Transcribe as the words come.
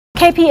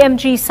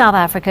KPMG South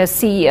Africa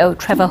CEO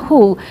Trevor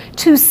Hull,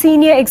 2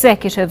 senior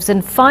executives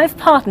and 5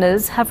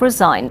 partners have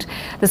resigned.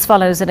 This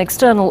follows an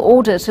external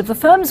audit of the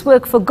firm's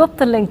work for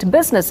Gupta-linked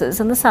businesses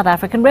in the South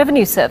African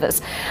Revenue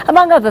Service.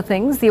 Among other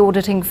things, the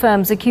auditing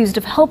firm's accused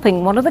of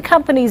helping one of the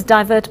companies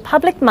divert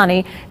public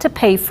money to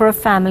pay for a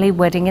family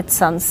wedding at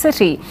Sun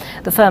City.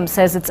 The firm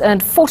says it's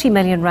earned 40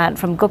 million rand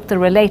from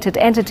Gupta-related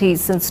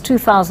entities since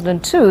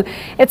 2002.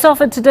 It's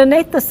offered to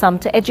donate the sum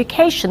to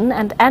education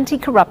and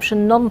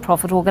anti-corruption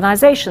non-profit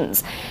organizations.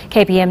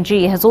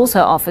 KPMG has also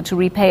offered to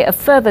repay a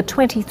further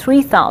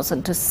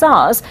 23,000 to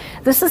SARS.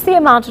 This is the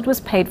amount it was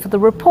paid for the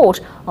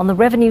report on the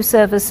Revenue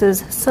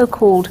Service's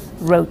so-called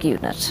rogue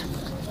unit.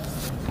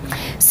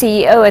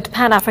 CEO at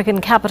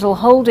Pan-African Capital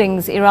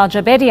Holdings,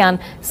 Iraja Bedian,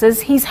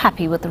 says he's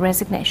happy with the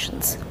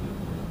resignations.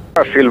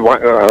 I feel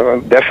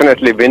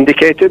definitely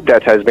vindicated.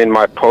 That has been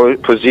my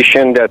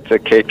position at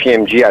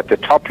KPMG at the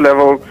top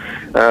level.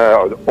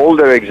 All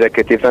their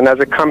executives, and as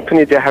a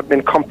company, they have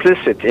been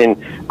complicit in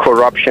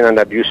corruption and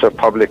abuse of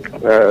public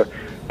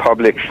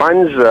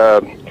funds,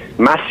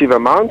 massive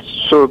amounts.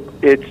 So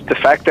it's the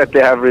fact that they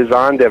have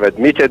resigned, they've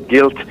admitted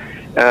guilt.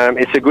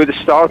 It's a good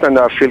start, and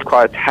I feel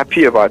quite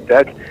happy about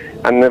that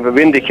and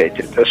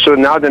vindicated. So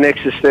now the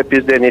next step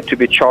is they need to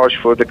be charged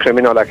for the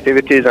criminal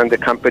activities, and the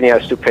company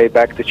has to pay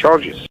back the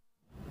charges.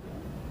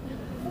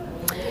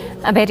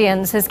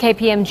 Abedian says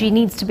KPMG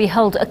needs to be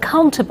held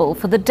accountable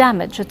for the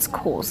damage it's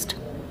caused.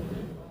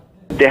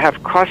 They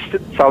have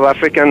costed South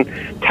African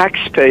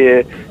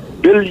taxpayer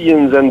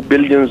billions and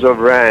billions of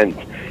rand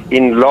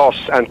in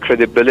loss and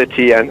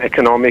credibility and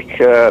economic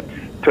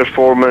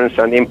performance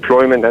and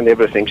employment and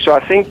everything. So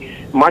I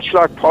think, much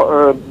like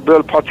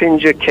Bill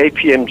Pottinger,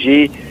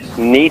 KPMG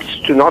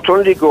needs to not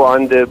only go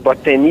under,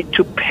 but they need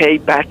to pay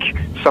back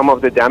some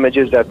of the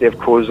damages that they've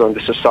caused on the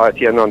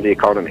society and on the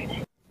economy.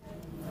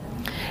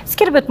 Let's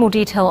get a bit more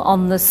detail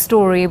on this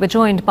story. We're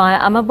joined by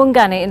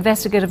AmaBhungane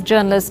investigative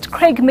journalist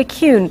Craig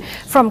McKune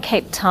from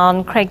Cape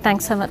Town. Craig,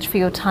 thanks so much for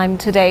your time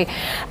today.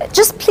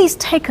 Just please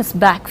take us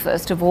back,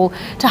 first of all,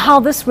 to how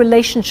this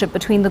relationship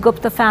between the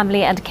Gupta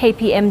family and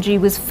KPMG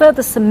was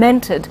further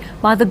cemented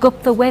by the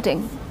Gupta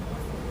wedding.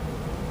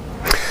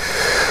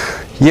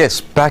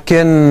 Yes, back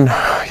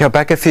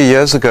a few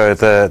years ago,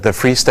 the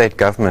Free State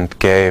government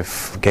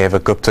gave a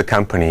Gupta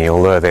company,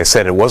 although they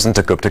said it wasn't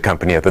a Gupta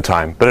company at the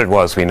time, but it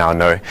was, we now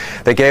know.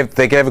 They gave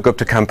a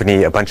Gupta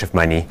company a bunch of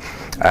money,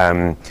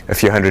 a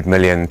few hundred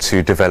million,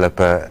 to develop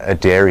a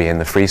dairy in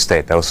the Free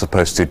State. They were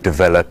supposed to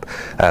develop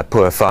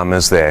poor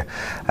farmers there.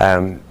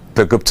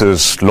 The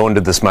Guptas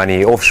laundered this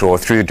money offshore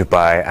through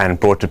Dubai and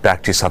brought it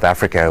back to South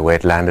Africa, where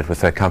it landed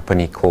with a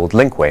company called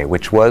Linkway,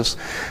 which was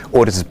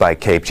audited by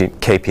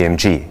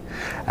KPMG.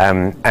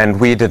 And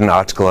we did an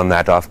article on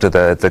that after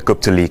the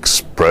Gupta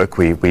leaks broke.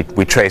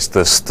 We traced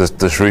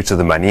this route of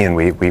the money, and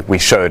we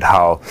showed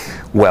how,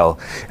 well,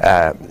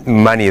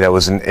 money that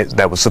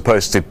was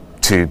supposed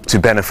to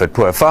benefit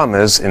poor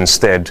farmers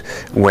instead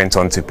went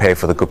on to pay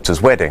for the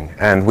Gupta's wedding.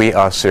 And we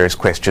asked serious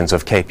questions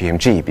of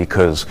KPMG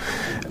because,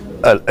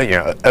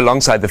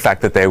 alongside the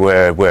fact that they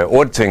were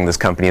auditing this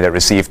company that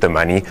received the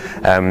money,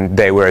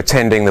 they were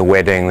attending the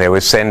wedding. They were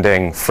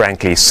sending,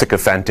 frankly,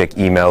 sycophantic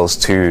emails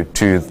to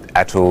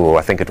Atul, or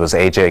I think it was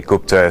AJ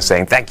Gupta,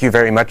 saying thank you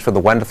very much for the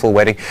wonderful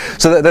wedding.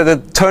 So the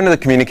tone of the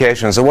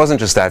communications, it wasn't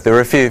just that. There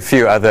were a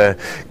few other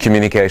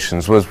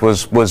communications,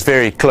 was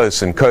very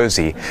close and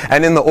cozy.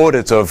 And in the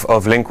audit of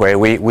Linkway,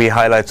 we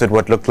highlighted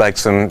what looked like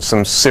some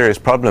serious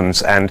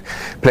problems and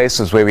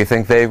places where we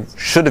think they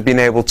should have been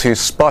able to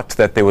spot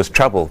that there was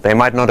trouble. They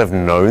might not have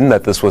known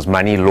that this was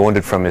money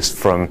laundered from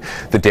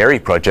the dairy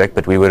project,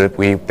 but they would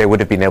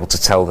have been able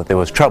to tell that there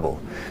was trouble.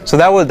 So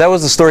that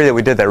was the story that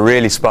we did that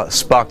really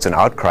sparked an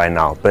outcry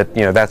now. But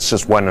that's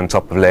just one on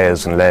top of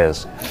layers and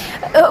layers.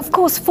 Of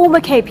course, former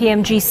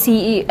KPMG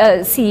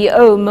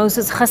CEO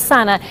Moses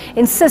Hassana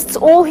insists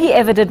all he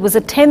ever did was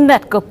attend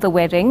that Gupta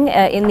wedding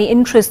in the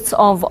interests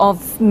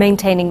of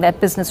maintaining that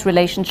business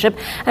relationship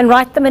and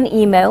write them an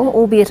email,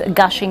 albeit a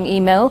gushing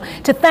email,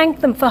 to thank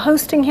them for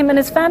hosting him and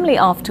his family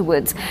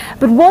afterwards.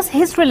 But was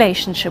his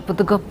relationship with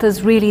the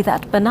Guptas really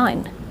that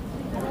benign?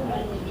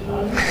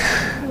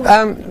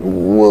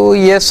 Well,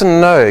 yes and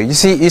no. You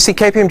see,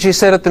 KPMG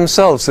said it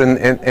themselves in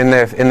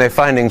their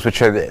findings, which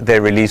they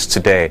released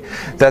today,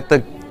 that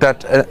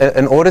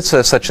an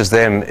auditor such as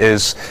them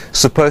is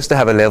supposed to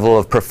have a level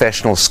of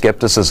professional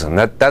skepticism.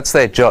 That's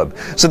their job.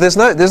 So there's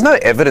no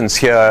evidence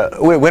here.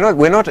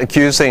 We're not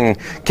accusing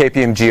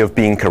KPMG of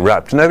being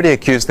corrupt. Nobody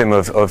accused them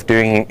of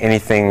doing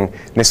anything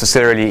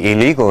necessarily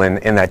illegal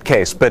in that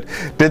case. But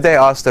did they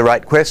ask the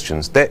right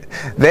questions?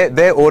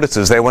 They're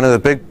auditors. They're one of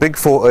the big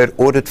four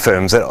audit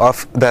firms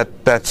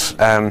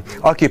that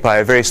occupy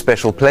a very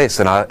special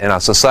place in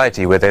our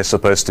society, where they're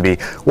supposed to be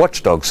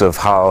watchdogs of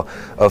how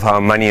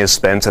money is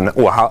spent and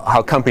or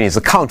how companies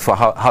account for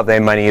how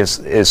their money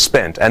is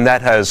spent, and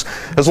that has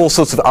all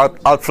sorts of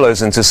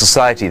outflows into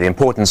society, the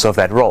importance of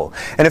that role.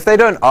 And if they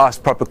don't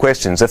ask proper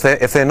questions,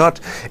 if they're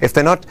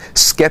not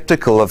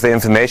skeptical of the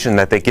information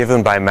that they're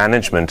given by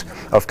management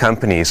of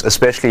companies,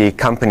 especially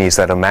companies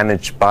that are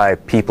managed by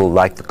people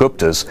like the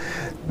Guptas,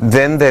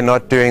 then they're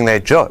not doing their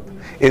job.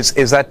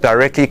 Is that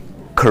directly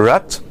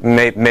corrupt?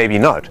 Maybe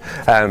not,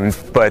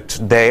 but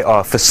they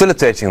are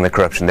facilitating the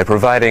corruption. They're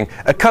providing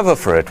a cover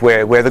for it,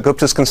 where the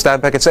Guptas can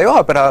stand back and say,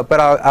 "Oh, but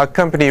our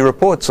company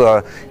reports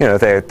are,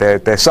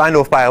 they're signed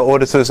off by our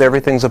auditors.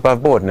 Everything's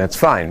above board, and it's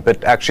fine."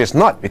 But actually, it's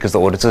not, because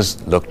the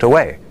auditors looked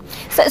away.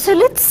 So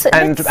let's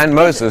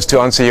Moses, to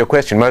answer your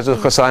question, Moses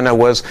Khosana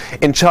was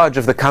in charge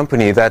of the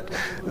company that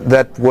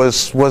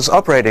was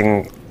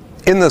operating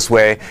in this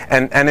way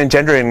and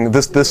engendering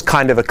this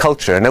kind of a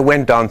culture, and it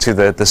went down to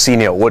the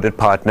senior audit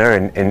partner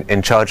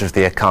in charge of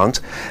the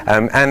account,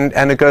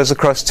 and it goes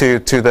across to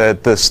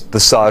the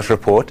SARS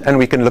report, and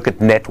we can look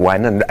at Net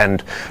One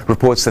and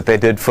reports that they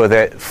did for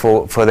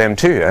them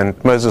too. And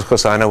Moses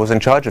Khosana was in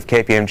charge of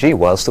KPMG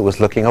whilst it was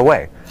looking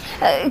away.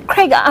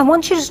 Craig, I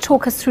want you to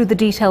talk us through the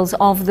details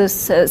of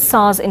this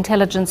SARS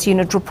Intelligence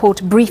Unit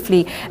report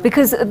briefly,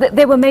 because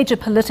there were major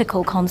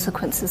political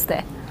consequences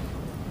there.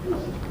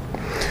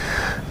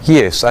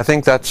 Yes, I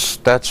think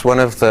that's one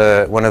of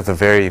the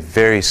very,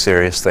 very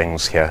serious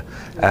things here.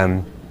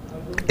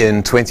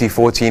 In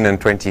 2014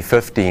 and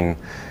 2015,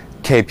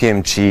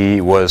 KPMG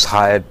was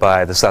hired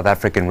by the South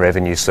African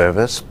Revenue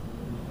Service,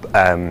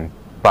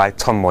 by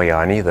Tom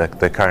Moyane,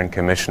 the current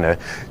commissioner,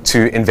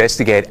 to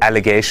investigate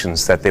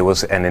allegations that there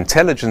was an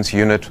intelligence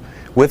unit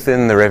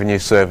within the Revenue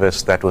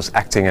Service that was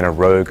acting in a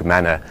rogue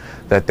manner,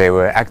 that they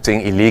were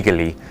acting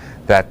illegally,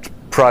 that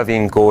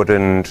Praveen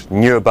Gordhan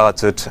knew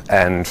about it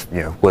and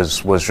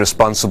was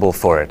responsible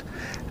for it.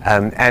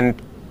 And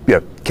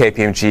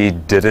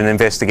KPMG did an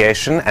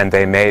investigation, and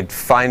they made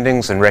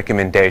findings and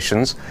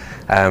recommendations.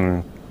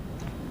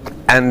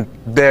 And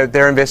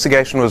their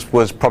investigation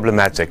was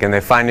problematic, and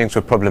their findings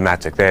were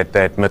problematic. They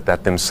admit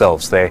that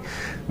themselves. They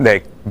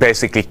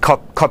basically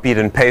copied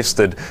and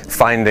pasted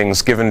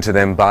findings given to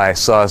them by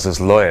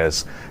SARS's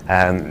lawyers.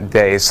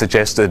 They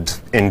suggested,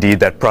 indeed,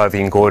 that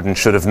Praveen Gordhan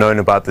should have known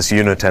about this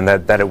unit and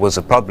that it was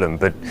a problem.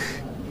 But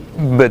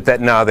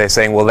that now they're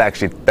saying, well,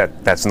 actually,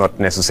 that's not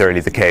necessarily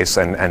the case,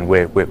 and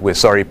we're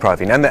sorry,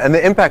 Praveen. And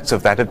the impacts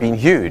of that have been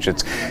huge.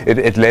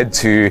 It led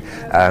to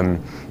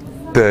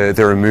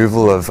the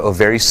removal of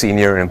very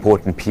senior and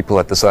important people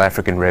at the South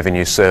African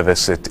Revenue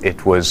Service.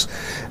 It was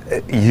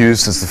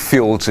used as the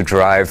fuel to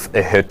drive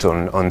a hit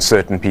on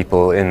certain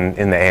people in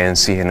the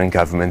ANC and in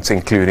government,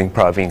 including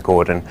Praveen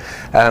Gordhan.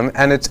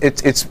 And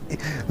it's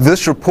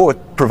this report,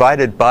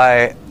 provided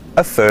by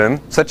a firm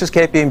such as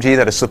KPMG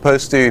that is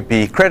supposed to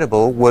be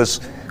credible, was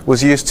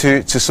used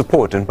to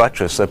support and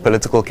buttress a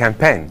political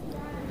campaign.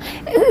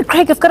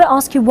 Craig, I've got to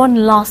ask you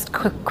one last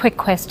quick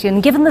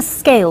question. Given the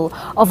scale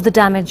of the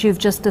damage you've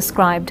just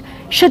described,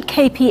 should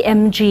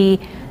KPMG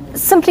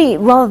simply,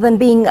 rather than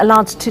being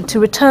allowed to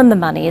return the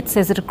money, it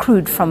says it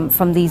accrued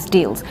from these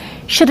deals,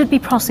 should it be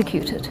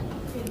prosecuted?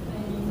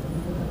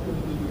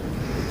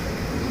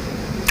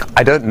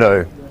 I don't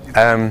know.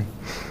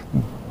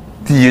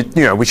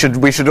 We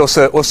should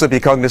also be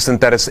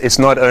cognizant that it's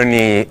not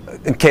only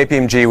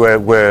KPMG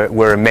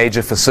were a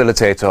major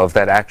facilitator of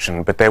that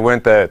action, but they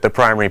weren't the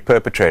primary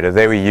perpetrator.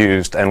 They were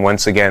used, and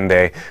once again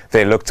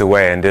they looked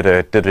away and did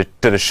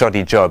a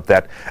shoddy job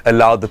that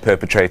allowed the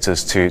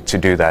perpetrators to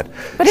do that.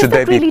 But should is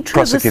that they really be true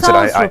prosecuted? of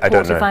the SARS report, I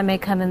don't know. if I may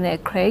come in there,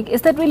 Craig?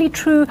 Is that really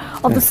true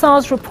of the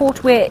SARS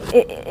report, where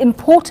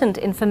important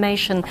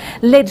information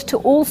led to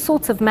all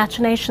sorts of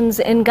machinations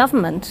in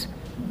government?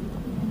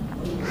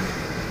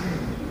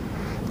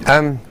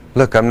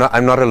 Look, I'm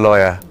not a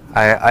lawyer.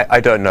 I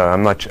don't know.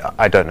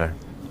 I don't know.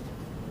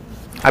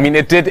 I mean,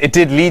 it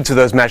did lead to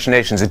those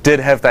machinations. It did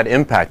have that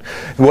impact.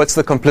 What's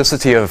the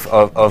complicity of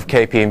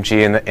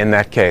KPMG in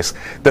that case?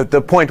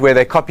 The point where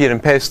they copied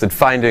and pasted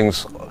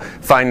findings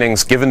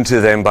given to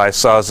them by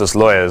SARS's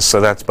lawyers.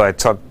 So that's by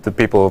the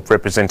people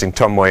representing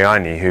Tom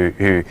Moyane,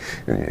 who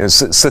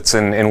sits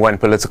in one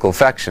political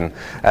faction.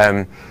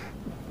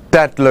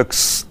 That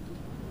looks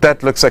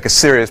like a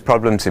serious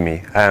problem to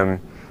me.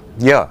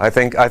 Yeah, I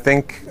think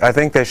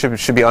they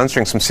should be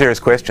answering some serious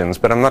questions,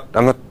 but I'm not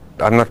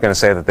going to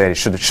say that they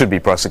should be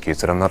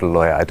prosecuted. I'm not a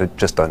lawyer. I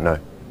just don't know.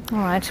 All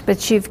right,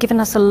 but you've given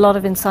us a lot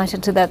of insight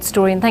into that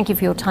story, and thank you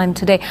for your time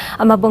today.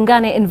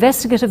 AmaBhungane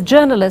investigative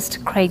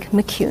journalist Craig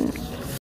McKune.